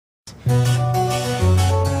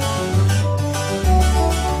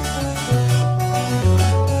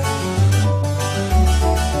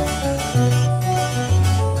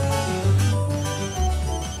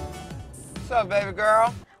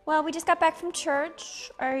Well, we just got back from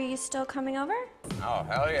church. Are you still coming over? Oh,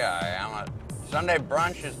 hell yeah, I am. Sunday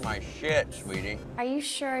brunch is my shit, sweetie. Are you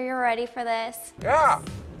sure you're ready for this? Yeah.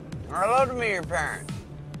 I'd love to meet your parents.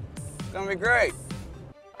 It's gonna be great.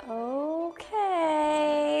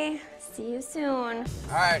 Okay. See you soon.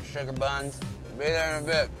 All right, sugar buns. Be there in a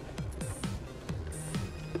bit.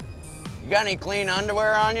 You got any clean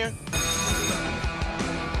underwear on you?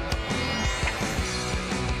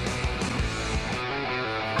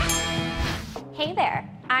 Hey there,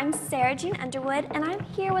 I'm Sara Underwood, and I'm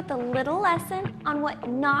here with a little lesson on what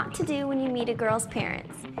not to do when you meet a girl's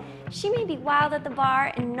parents. She may be wild at the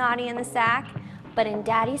bar and naughty in the sack, but in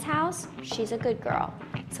Daddy's house, she's a good girl.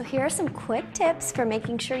 So here are some quick tips for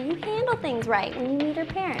making sure you handle things right when you meet her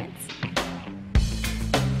parents.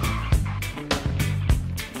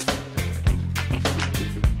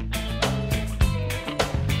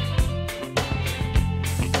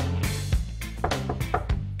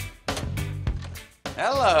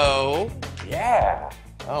 Hello. Yeah.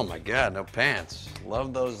 Oh my God, no pants.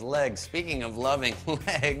 Love those legs. Speaking of loving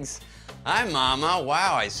legs, hi Mama.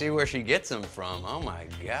 Wow, I see where she gets them from. Oh my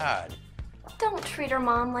God. Don't treat her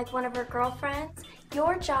mom like one of her girlfriends.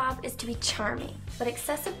 Your job is to be charming, but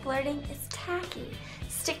excessive flirting is tacky.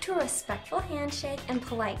 Stick to a respectful handshake and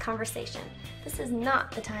polite conversation. This is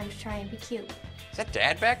not the time to try and be cute. Is that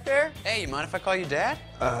Dad back there? Hey, you mind if I call you Dad?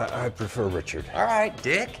 I prefer Richard. All right,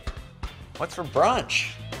 Dick. What's for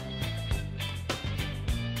brunch?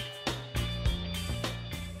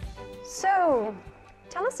 So,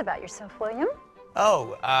 tell us about yourself, William.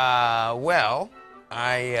 Oh, well,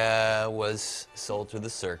 I was sold to the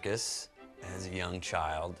circus as a young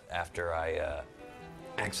child after I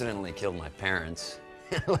accidentally killed my parents.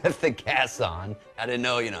 Left the gas on. I didn't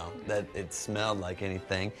know, that it smelled like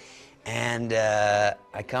anything. And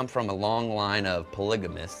I come from a long line of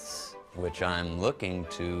polygamists, which I'm looking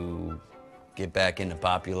to get back into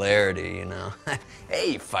popularity,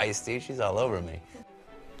 Hey, feisty, she's all over me.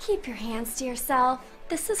 Keep your hands to yourself.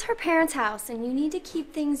 This is her parents' house, and you need to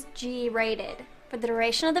keep things G-rated. For the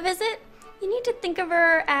duration of the visit, you need to think of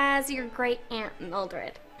her as your great Aunt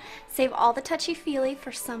Mildred. Save all the touchy-feely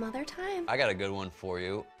for some other time. I got a good one for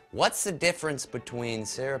you. What's the difference between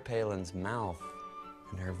Sarah Palin's mouth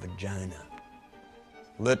and her vagina?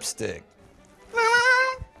 Lipstick.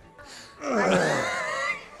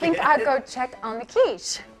 I think I'd go check on the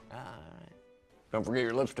quiche. All right. Don't forget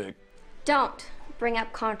your lipstick. Don't bring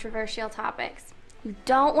up controversial topics. You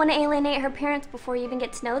don't want to alienate her parents before you even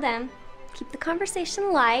get to know them. Keep the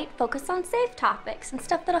conversation light, focus on safe topics and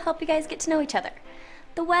stuff that'll help you guys get to know each other.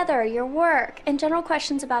 The weather, your work, and general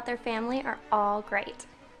questions about their family are all great.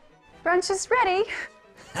 Brunch is ready.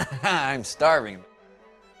 I'm starving.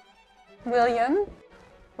 William,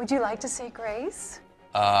 would you like to say grace?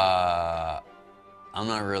 I'm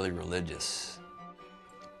not really religious.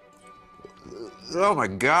 Oh my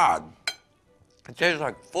God. It tastes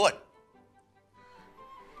like foot.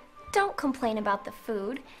 Don't complain about the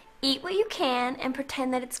food. Eat what you can and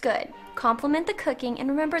pretend that it's good. Compliment the cooking, and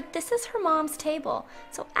remember, this is her mom's table,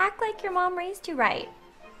 so act like your mom raised you right.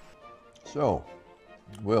 So,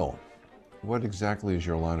 Will, what exactly is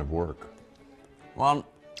your line of work? Well,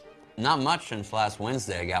 not much since last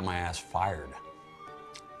Wednesday I got my ass fired.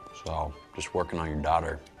 So, just working on your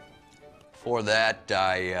daughter. Before that,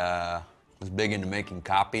 I was big into making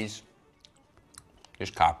copies.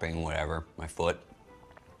 Just copying whatever. My foot,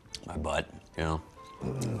 my butt,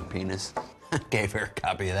 penis. Gave her a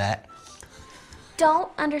copy of that.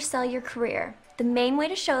 Don't undersell your career. The main way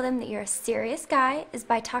to show them that you're a serious guy is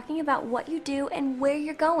by talking about what you do and where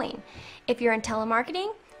you're going. If you're in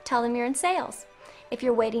telemarketing, tell them you're in sales. If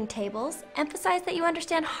you're waiting tables, emphasize that you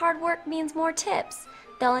understand hard work means more tips.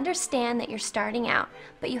 They'll understand that you're starting out,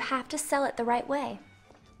 but you have to sell it the right way.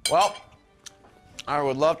 Well, I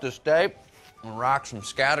would love to stay and rock some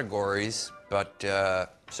categories, but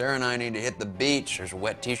Sarah and I need to hit the beach. There's a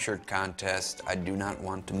wet t-shirt contest I do not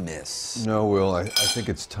want to miss. No, Will, I think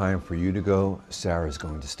it's time for you to go. Sarah's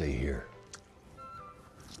going to stay here.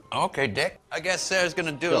 Okay, Dick. I guess Sarah's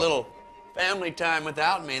gonna do a little family time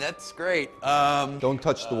without me. That's great. Don't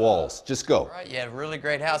touch the walls. Just go. All right, you have a really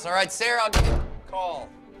great house. All right, Sarah, I'll give you a call.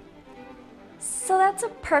 So that's a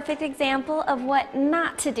perfect example of what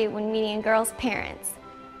not to do when meeting a girl's parents.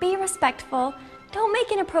 Be respectful, don't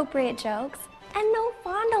make inappropriate jokes, and no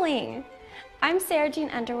fondling. I'm Sara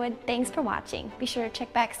Underwood. Thanks for watching. Be sure to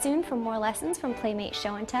check back soon for more lessons from Playmate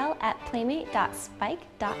Show and Tell at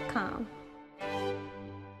playmate.spike.com.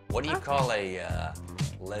 What do you call a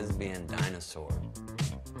lesbian dinosaur?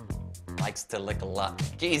 Likes to lick a lot.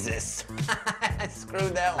 Jesus, I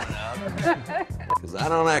screwed that one up. Because I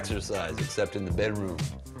don't exercise except in the bedroom.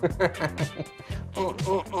 You know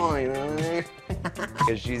what I mean?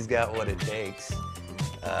 Because she's got what it takes.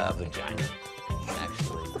 Vagina,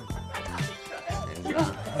 actually.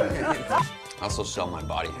 I also sell my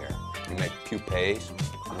body hair. I make toupees.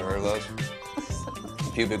 You ever heard of those?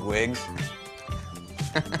 Pubic wigs.